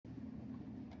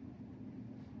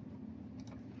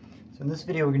So in this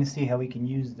video we're going to see how we can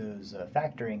use those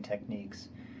factoring techniques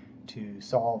to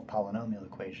solve polynomial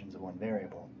equations of one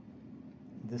variable.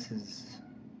 This is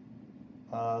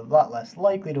a lot less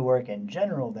likely to work in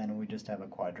general than when we just have a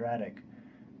quadratic,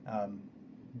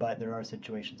 but there are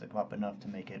situations that come up enough to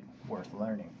make it worth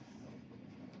learning.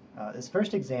 This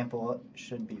first example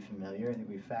should be familiar. I think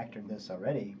we factored this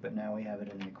already, but now we have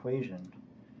it in an equation,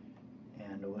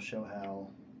 and we'll show how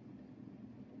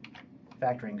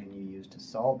factoring can you use to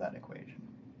solve that equation.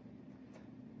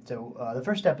 So the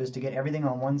first step is to get everything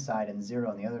on one side and 0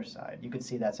 on the other side. You can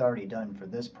see that's already done for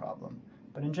this problem,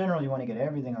 but in general you want to get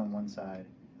everything on one side,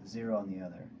 0 on the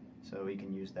other, so we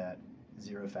can use that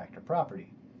zero factor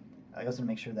property. I also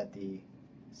make sure that the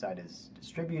side is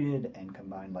distributed and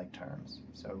combined like terms,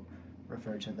 so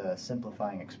refer to the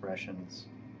simplifying expressions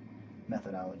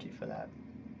methodology for that.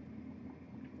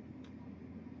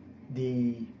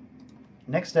 The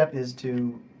next step is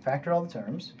to factor all the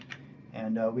terms,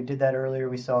 and we did that earlier.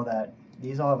 We saw that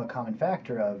these all have a common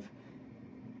factor of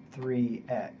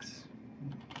 3x,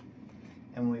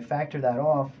 and when we factor that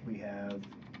off we have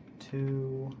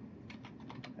 2x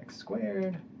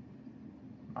squared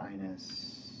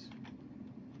minus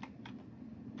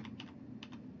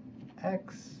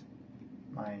x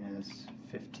minus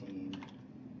 15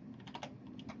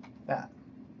 that.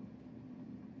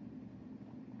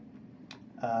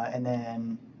 And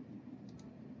then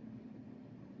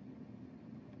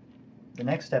the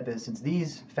next step is, since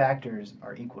these factors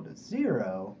are equal to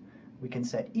 0, we can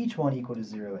set each one equal to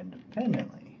 0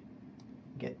 independently.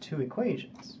 Get two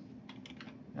equations.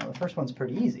 Now the first one's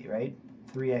pretty easy, right?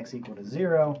 3x equal to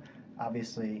 0.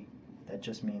 Obviously that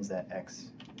just means that x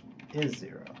is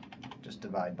 0. Just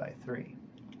divide by 3.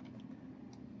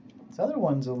 This other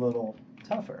one's a little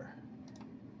tougher.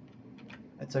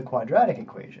 It's a quadratic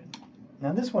equation.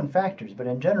 Now this one factors, but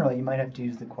in general you might have to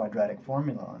use the quadratic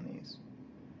formula on these.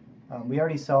 We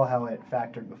already saw how it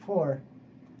factored before,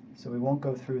 so we won't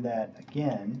go through that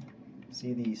again.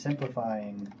 See the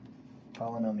simplifying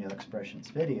polynomial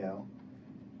expressions video,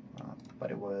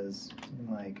 but it was something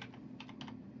like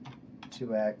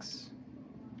 2x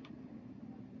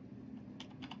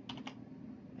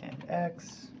and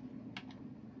x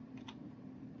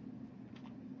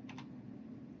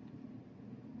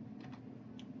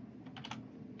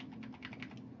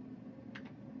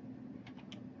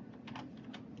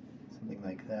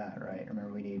like that, right?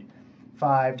 Remember, we need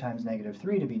 5 times negative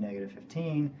 3 to be negative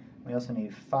 15. We also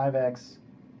need 5x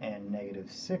and negative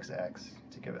 6x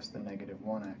to give us the negative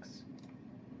 1x.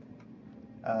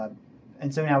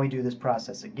 And so now we do this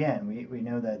process again. We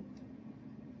know that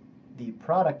the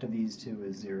product of these two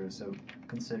is 0, so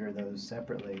consider those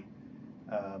separately.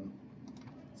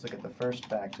 Let's look at the first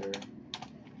factor,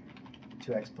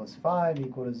 2x plus 5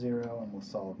 equal to 0, and we'll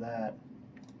solve that.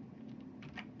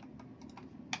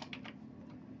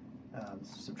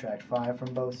 Subtract 5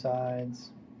 from both sides,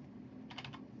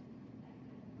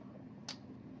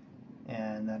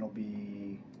 and that'll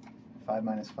be 5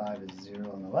 minus 5 is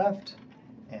 0 on the left,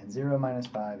 and 0 minus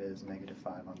 5 is negative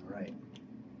 5 on the right.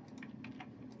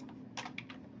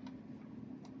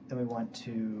 Then we want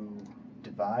to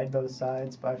divide both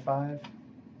sides by 5,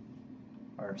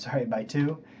 or sorry, by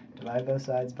 2. Divide both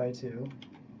sides by 2.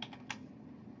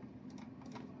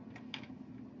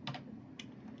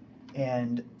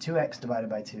 And 2x divided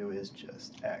by 2 is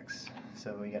just x.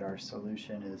 So we get our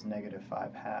solution is negative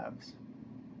 5 halves.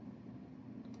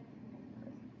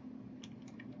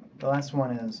 The last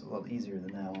one is a little easier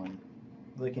than that one.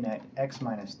 Looking at x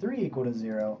minus 3 equal to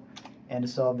 0, and to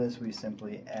solve this we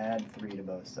simply add 3 to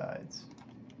both sides.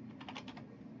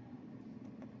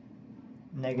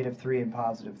 Negative 3 and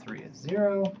positive 3 is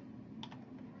 0,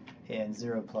 and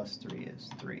 0 plus 3 is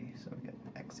 3, so we get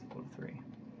x equal to 3.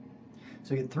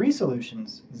 So we get three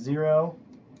solutions, 0,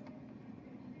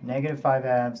 negative 5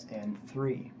 halves, and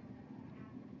 3.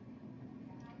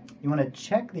 You want to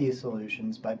check these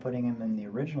solutions by putting them in the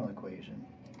original equation.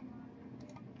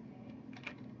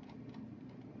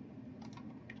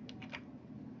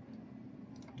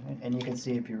 And you can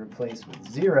see if you replace with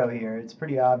 0 here, it's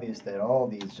pretty obvious that all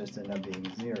these just end up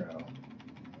being 0.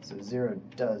 So 0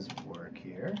 does work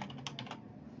here.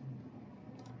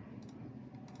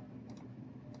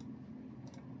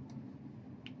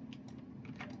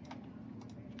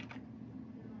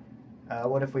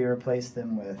 What if we replace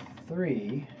them with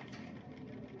 3?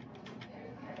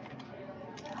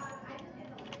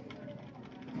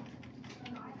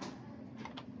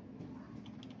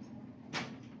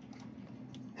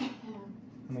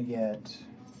 And we get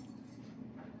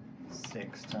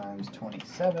 6 times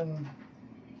 27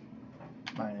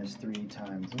 minus 3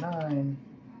 times 9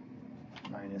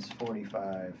 minus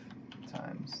 45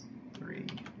 times 3.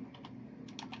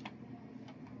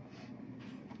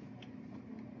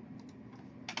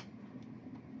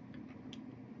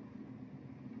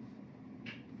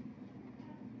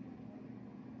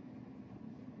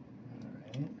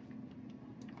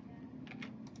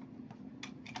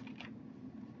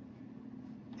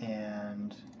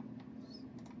 And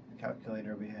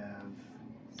calculator, we have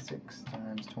 6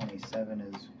 times 27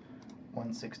 is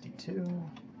 162.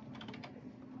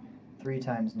 3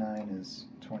 times 9 is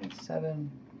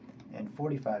 27. And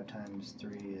 45 times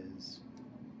 3 is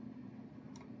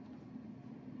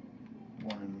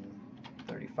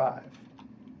 135.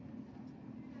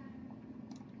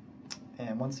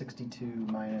 And 162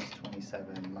 minus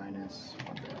 27 minus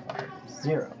 135 is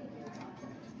 0.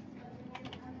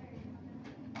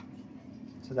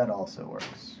 So that also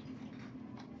works.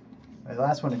 The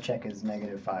last one to check is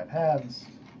negative 5/2.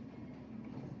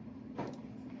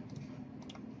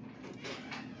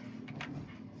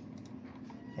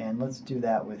 And let's do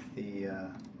that with the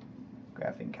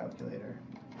graphing calculator.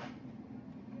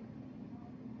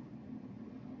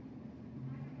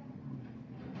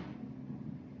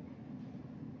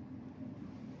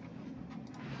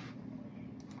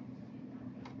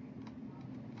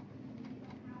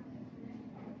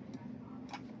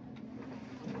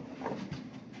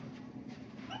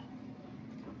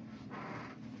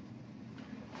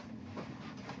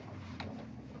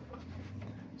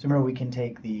 So remember, we can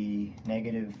take the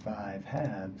negative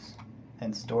 5/2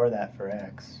 and store that for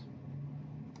x.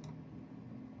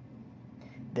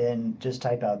 Then just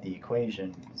type out the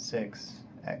equation,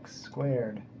 6x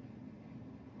squared,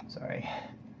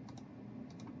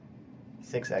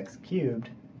 6x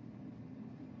cubed.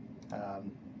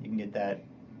 You can get that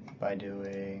by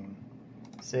doing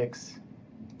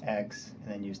 6x and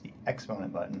then use the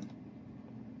exponent button,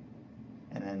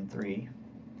 and then 3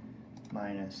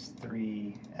 minus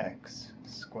 3x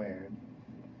squared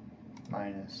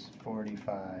minus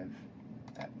 45x.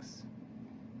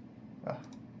 Oh.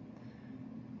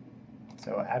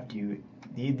 So after you,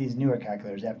 these newer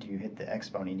calculators, after you hit the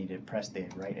exponent, you need to press the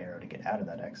right arrow to get out of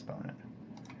that exponent.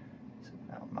 So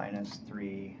now minus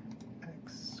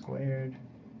 3x squared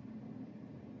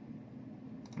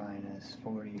minus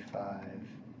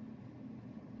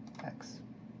 45x.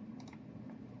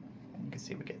 And you can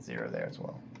see we get 0 there as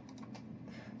well.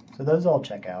 So those all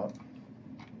check out.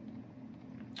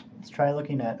 Let's try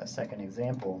looking at a second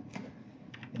example.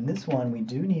 In this one, we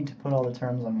do need to put all the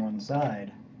terms on one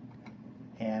side,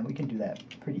 and we can do that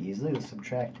pretty easily. We'll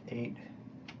subtract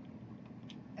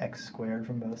 8x squared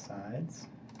from both sides.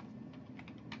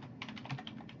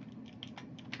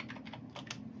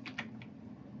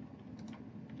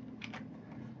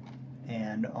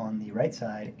 And on the right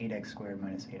side, 8x squared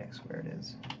minus 8x squared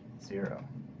is 0.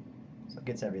 So it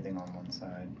gets everything on one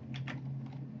side.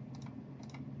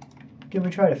 Again, we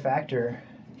try to factor,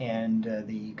 and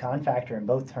the common factor in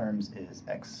both terms is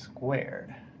x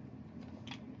squared.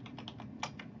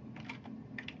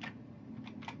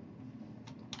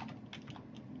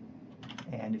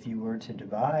 And if you were to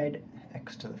divide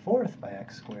x to the 4th by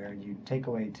x squared, you'd take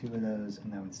away 2 of those,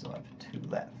 and then we'd still have 2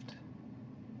 left.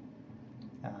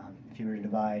 If you were to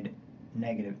divide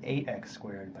negative 8x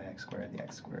squared by x squared, the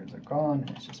x squareds are gone, and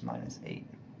it's just minus 8.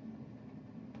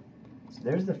 So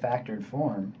there's the factored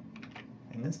form.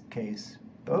 In this case,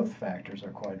 both factors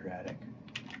are quadratic.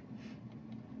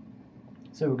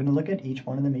 So we're going to look at each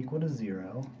one of them equal to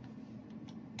 0.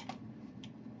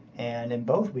 And in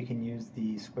both, we can use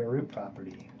the square root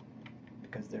property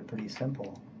because they're pretty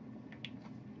simple.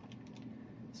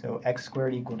 So x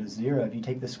squared equal to 0, if you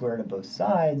take the square root of both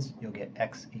sides, you'll get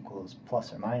x equals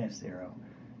plus or minus 0.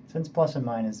 Since plus and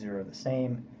minus 0 are the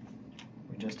same,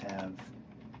 we just have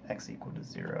x equal to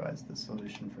 0 as the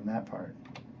solution from that part.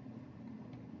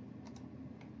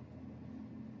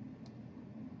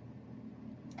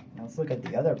 Now let's look at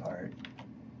the other part,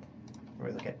 where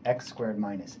we look at x squared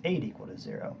minus 8 equal to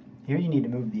 0. Here you need to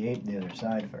move the 8 to the other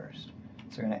side first.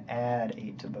 So we're going to add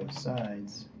 8 to both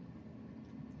sides.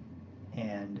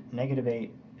 And negative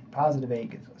 8 and positive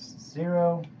 8 gives us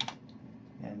 0,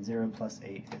 and 0 plus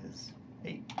 8 is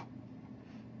 8. All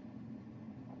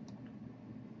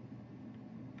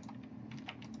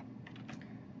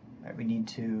right, we need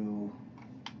to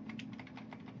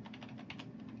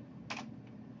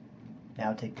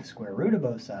now take the square root of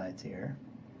both sides here,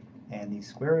 and the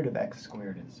square root of x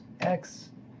squared is x,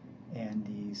 and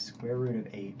the square root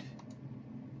of 8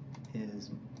 is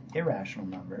an irrational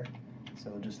number. So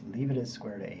we'll just leave it as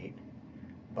square root of 8.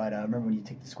 But remember, when you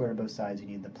take the square root of both sides, you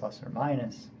need the plus or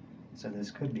minus. So this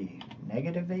could be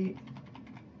negative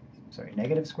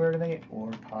square root of 8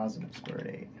 or positive square root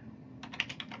of 8.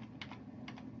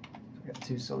 So We got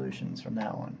two solutions from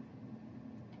that one.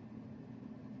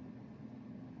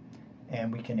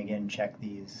 And we can again check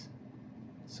these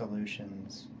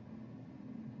solutions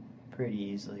pretty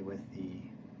easily with the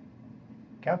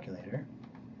calculator.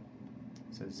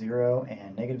 So 0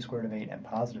 and negative square root of 8 and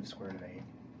positive square root of 8.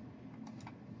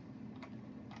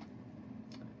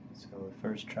 So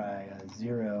first try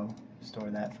 0, store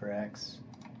that for x.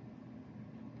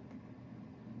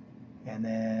 And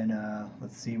then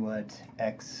let's see what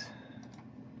x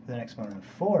with an exponent of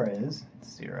 4 is.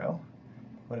 It's 0.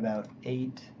 What about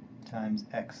 8 times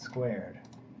x squared?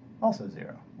 Also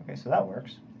 0. Okay, so that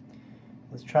works.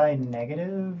 Let's try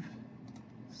negative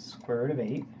square root of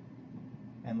 8,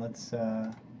 and let's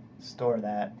store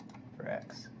that for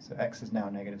x. So x is now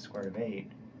negative square root of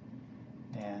 8,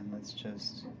 and let's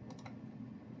just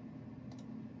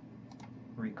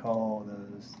recall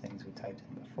those things we typed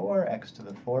in before. X to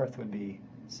the 4th would be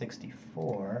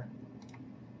 64.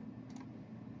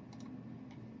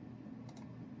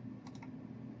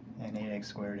 And 8x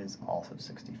squared is also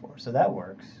 64. So that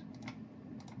works.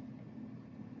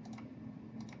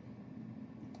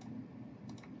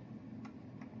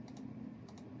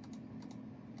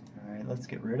 Alright, let's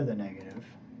get rid of the negative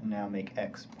and now make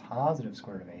x positive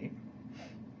square root of 8.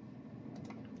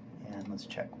 And let's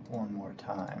check one more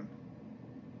time.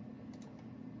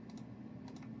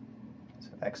 So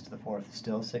x to the 4th is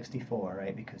still 64,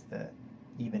 right? Because the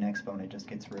even exponent just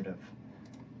gets rid of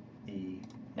the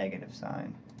negative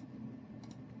sign.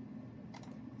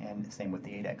 And the same with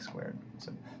the 8x squared.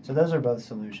 So those are both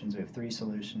solutions. We have 3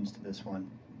 solutions to this one,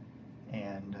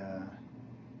 and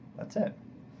that's it.